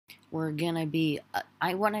we're gonna be,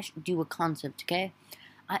 I want to do a concept, okay?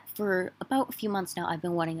 For about a few months now, I've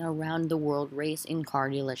been wanting a around the world race in car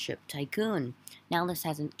dealership Tycoon. Now this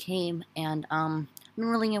hasn't came, and I'm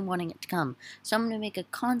really wanting it to come. So I'm gonna make a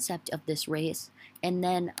concept of this race, and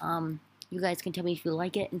then you guys can tell me if you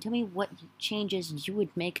like it, and tell me what changes you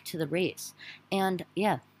would make to the race. And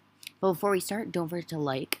yeah, but before we start, don't forget to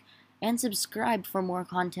like and subscribe for more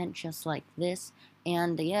content just like this.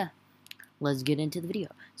 And yeah, let's get into the video.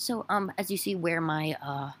 So as you see where my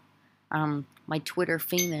my Twitter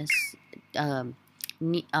famous Honda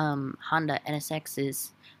NSX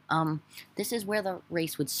is, this is where the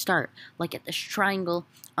race would start. Like at this triangle,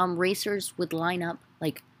 racers would line up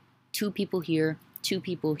like 2 people here, 2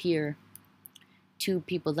 people here, 2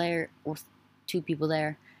 people there, or 2 people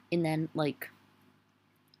there, and then like,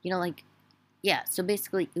 like, yeah, so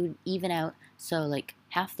basically it would even out. So like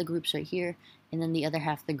half the group's right here, and then the other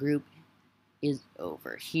half of the group is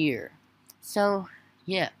over here. So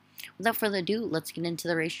yeah, without further ado, let's get into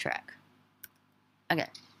the racetrack. Okay,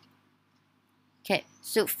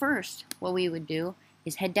 so first what we would do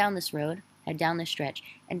is head down this road, head down this stretch,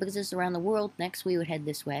 and because this is around the world, next we would head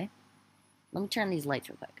this way. Let me turn these lights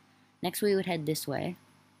real quick. Next we would head this way.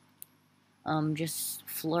 Just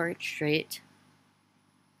floor it straight.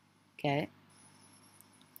 Okay.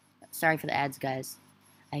 Sorry for the ads, guys.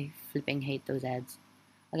 I flipping hate those ads.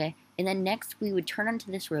 Okay, and then next we would turn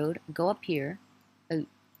onto this road, go up here.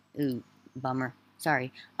 Ooh, bummer.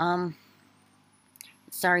 Sorry.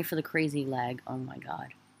 Sorry for the crazy lag. Oh my god.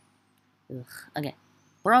 Ugh. Okay.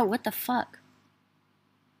 Bro, what the fuck?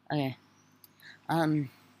 Okay.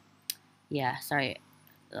 Yeah, sorry.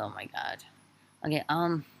 Oh my god. Okay,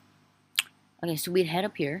 okay, so we'd head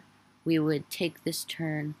up here. We would take this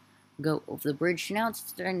turn, go over the bridge. Now it's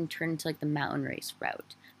starting to turn into like the mountain race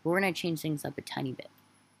route. But we're gonna change things up a tiny bit.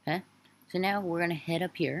 Okay? So now we're gonna head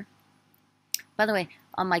up here. By the way,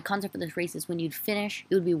 my concept for this race is when you'd finish,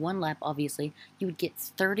 it would be 1 lap, obviously. You would get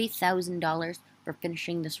 $30,000 for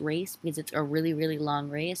finishing this race because it's a really, really long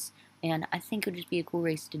race. And I think it would just be a cool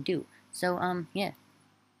race to do. So, yeah.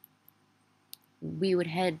 We would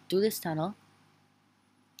head through this tunnel.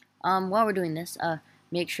 While we're doing this,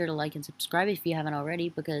 make sure to like and subscribe if you haven't already,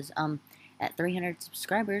 because, at 300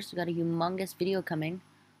 subscribers, we got a humongous video coming.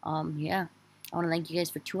 Yeah. I want to thank you guys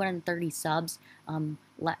for 230 subs.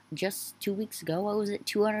 Just 2 weeks ago, what was it?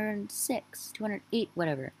 206, 208,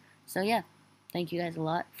 whatever. So yeah, thank you guys a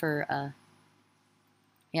lot for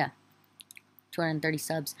yeah, 230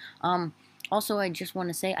 subs. Also, I just want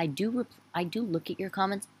to say I do look at your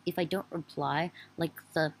comments. If I don't reply, like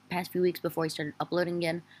the past few weeks before I started uploading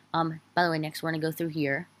again. By the way, next we're gonna go through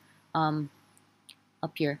here.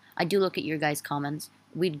 Up here, I do look at your guys' comments.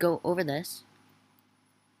 We'd go over this.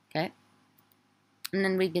 Okay. And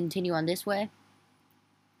then we continue on this way.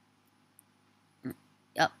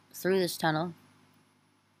 Up through this tunnel.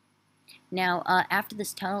 Now, after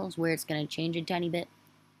this tunnel is where it's going to change a tiny bit.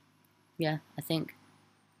 Yeah, I think.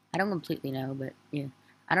 I don't completely know, but yeah.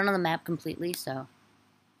 I don't know the map completely, so.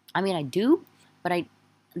 I mean, I do, but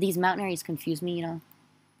these mountain areas confuse me,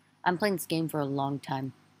 I'm playing this game for a long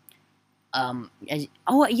time. Oh,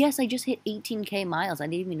 yes, I just hit 18k miles. I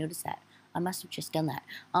didn't even notice that. I must have just done that.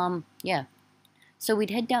 Yeah. So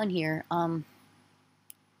we'd head down here,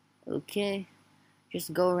 okay,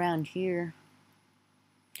 just go around here.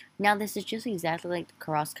 Now this is just exactly like the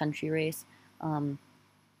cross-country race.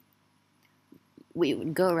 We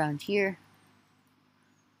would go around here,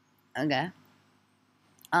 okay,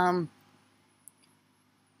 and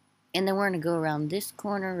then we're gonna go around this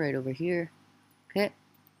corner right over here, okay,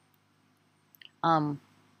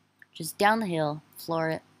 just down the hill,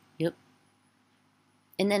 floor it, yep.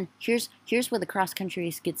 And then here's where the cross-country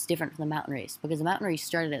race gets different from the mountain race, because the mountain race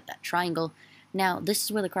started at that triangle. Now, this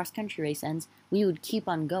is where the cross-country race ends. We would keep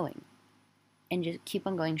on going, and just keep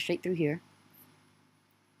on going straight through here.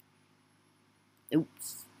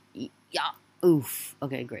 Oops. Yeah. Oof.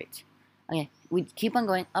 Okay, great. Okay, we'd keep on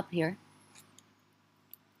going up here.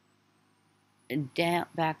 Down,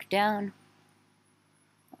 back down.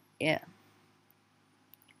 Yeah.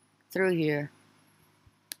 Through here.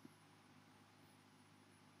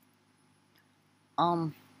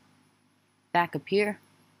 Back up here,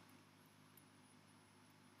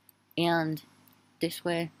 and this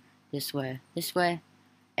way, this way, this way,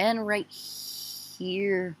 and right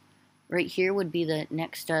here would be the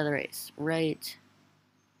next start of the race, right,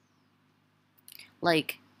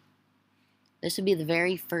 like, this would be the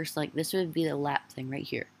very first, like, this would be the lap thing right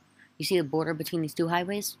here. You see the border between these 2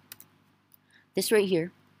 highways? This right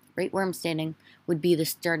here, right where I'm standing, would be the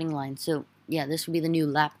starting line. So, yeah, this would be the new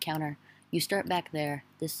lap counter. You start back there.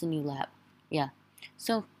 This is a new lap. Yeah.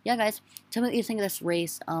 So yeah, guys, tell me what you think of this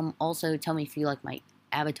race. Also tell me if you like my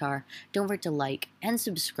avatar. Don't forget to like and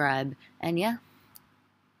subscribe. And yeah,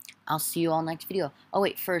 I'll see you all next video. Oh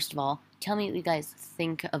wait, first of all, tell me what you guys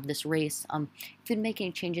think of this race. If you'd make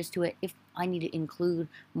any changes to it, if I need to include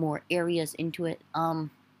more areas into it.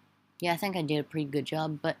 Yeah, I think I did a pretty good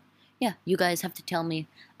job, but yeah, you guys have to tell me.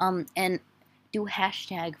 And do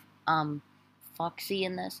hashtag Foxy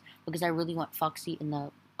in this, because I really want Foxy in the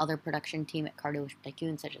other production team at Cardio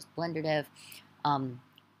Tycoon, such as Blender Dev, um,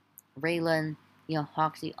 Raylan,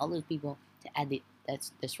 Foxy, all those people to add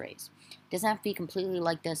this race. Doesn't have to be completely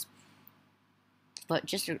like this, but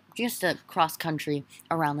just a cross country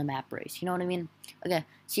around the map race. You know what I mean? Okay,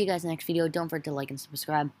 see you guys in the next video. Don't forget to like and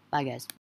subscribe. Bye, guys.